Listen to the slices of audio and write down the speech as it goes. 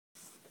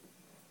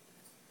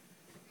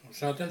Je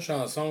chantais une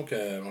chanson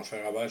que mon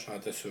frère Hommage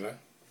chantait souvent,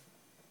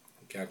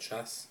 au camp de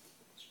chasse.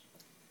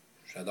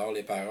 J'adore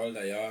les paroles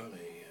d'ailleurs,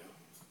 et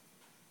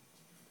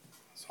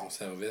son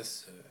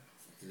service,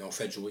 ils l'ont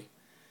fait jouer,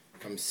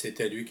 comme si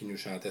c'était lui qui nous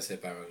chantait ces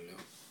paroles-là.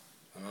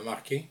 Ça m'a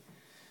marqué.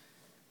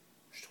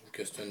 Je trouve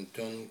que c'est une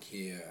tune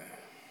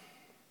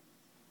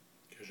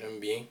que j'aime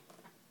bien.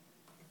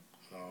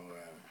 Alors,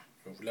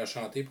 je vais vous la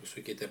chanter pour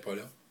ceux qui n'étaient pas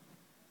là.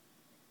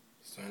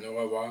 C'est un au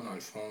revoir dans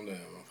le fond de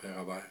mon frère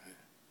Robert,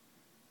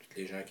 tous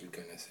les gens qui le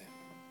connaissaient.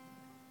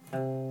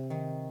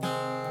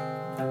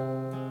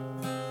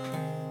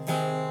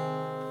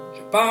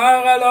 Je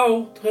pars à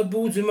l'autre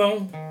bout du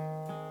monde,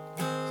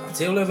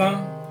 sentir le vent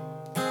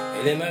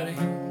et les marées.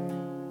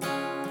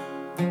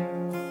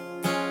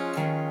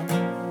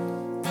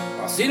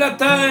 Voir si la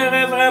terre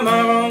est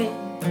vraiment ronde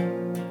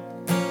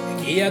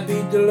et qui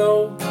habite de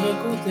l'autre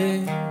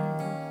côté.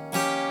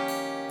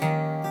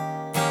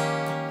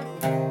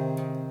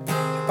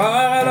 Je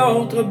pars à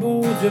l'autre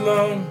bout du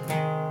monde,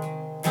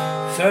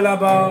 seul à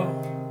bord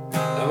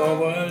de mon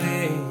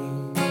voilier.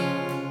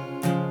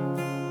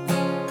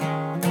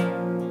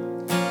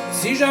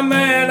 Si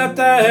jamais la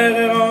terre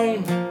est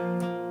ronde,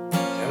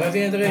 je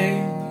reviendrai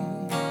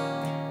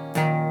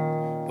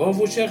pour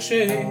vous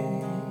chercher.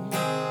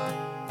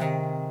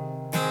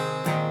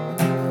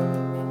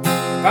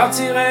 Je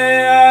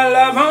partirai à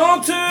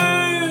l'aventure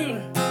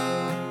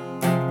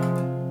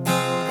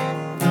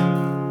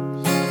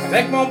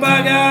avec mon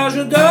bagage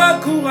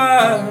de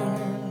courage.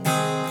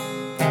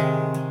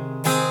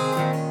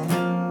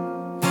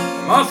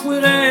 Je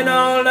m'enfouirai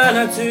dans la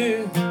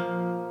nature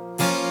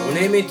aux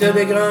limites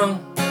des grands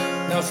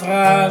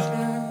naufrages.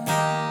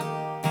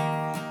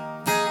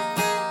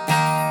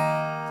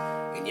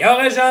 Il n'y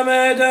aurait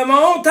jamais de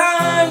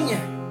montagne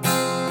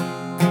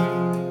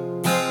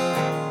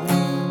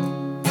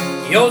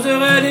qui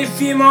oserait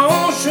défier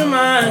mon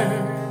chemin.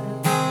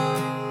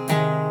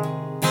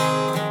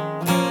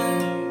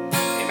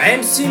 Et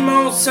même si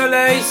mon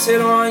soleil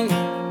s'éloigne,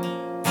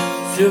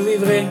 je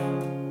survivrai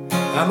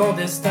à mon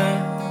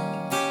destin.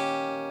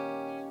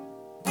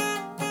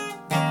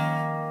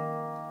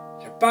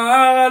 Je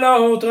pars à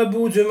l'autre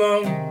bout du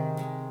monde,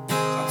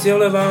 sentir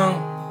le vent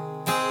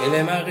et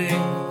les marées.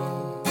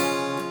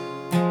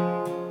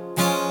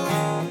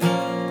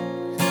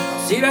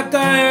 Si la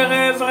terre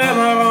est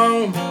vraiment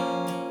ronde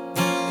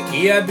et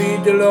qui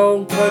habite de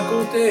l'autre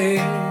côté,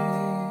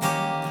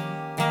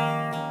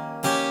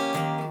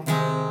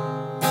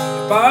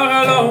 je pars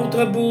à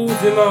l'autre bout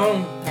du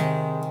monde,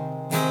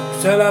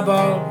 seul à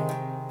bord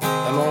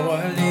de mon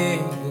voilier.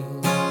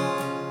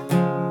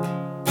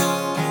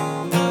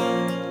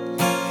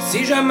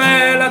 Si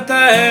jamais la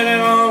terre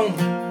est ronde,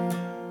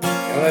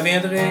 je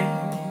reviendrai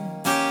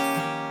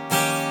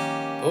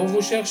pour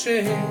vous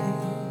chercher.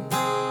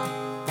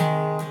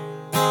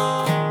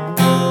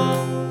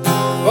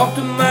 Porte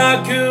ma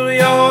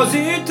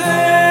curiosité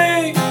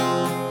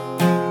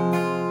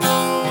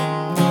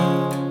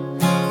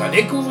à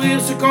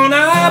découvrir ce qu'on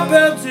a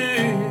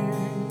perdu.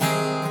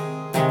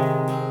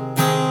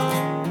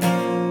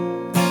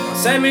 Dans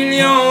 5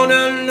 millions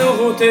de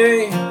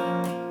nouveautés,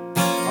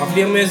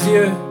 remplir mes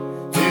yeux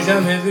du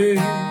jamais vu.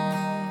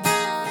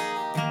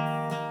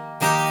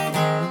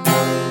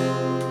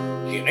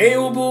 J'irai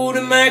au bout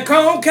de mes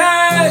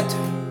conquêtes,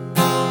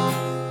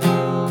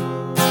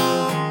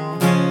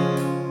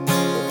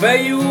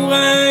 pays où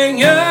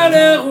règnent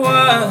les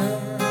rois.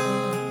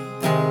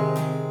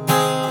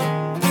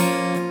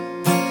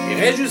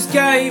 J'irai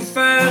jusqu'à y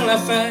faire la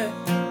fête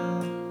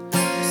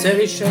de ses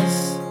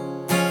richesses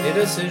et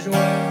de ses joies.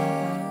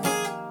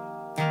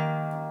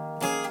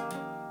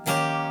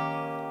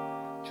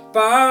 Je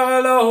pars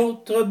à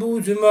l'autre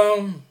bout du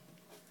monde,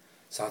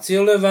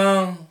 sentir le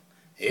vent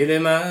et les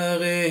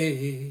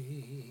marées.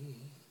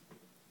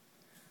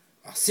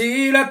 Voir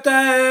si la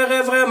terre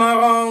est vraiment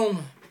ronde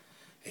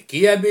et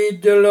qui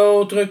habite de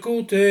l'autre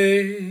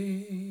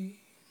côté.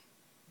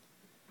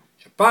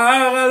 Je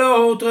pars à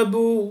l'autre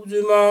bout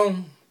du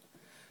monde,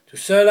 tout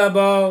seul à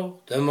bord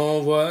de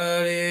mon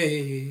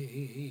voilier.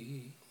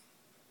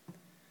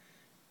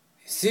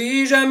 Et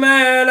si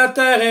jamais la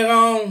terre est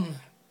ronde,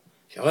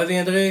 je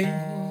reviendrai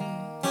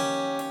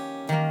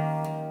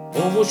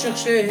pour vous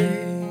chercher.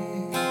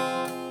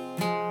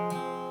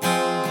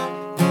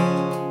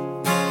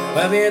 Je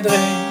reviendrai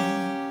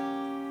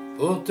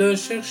pour te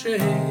chercher.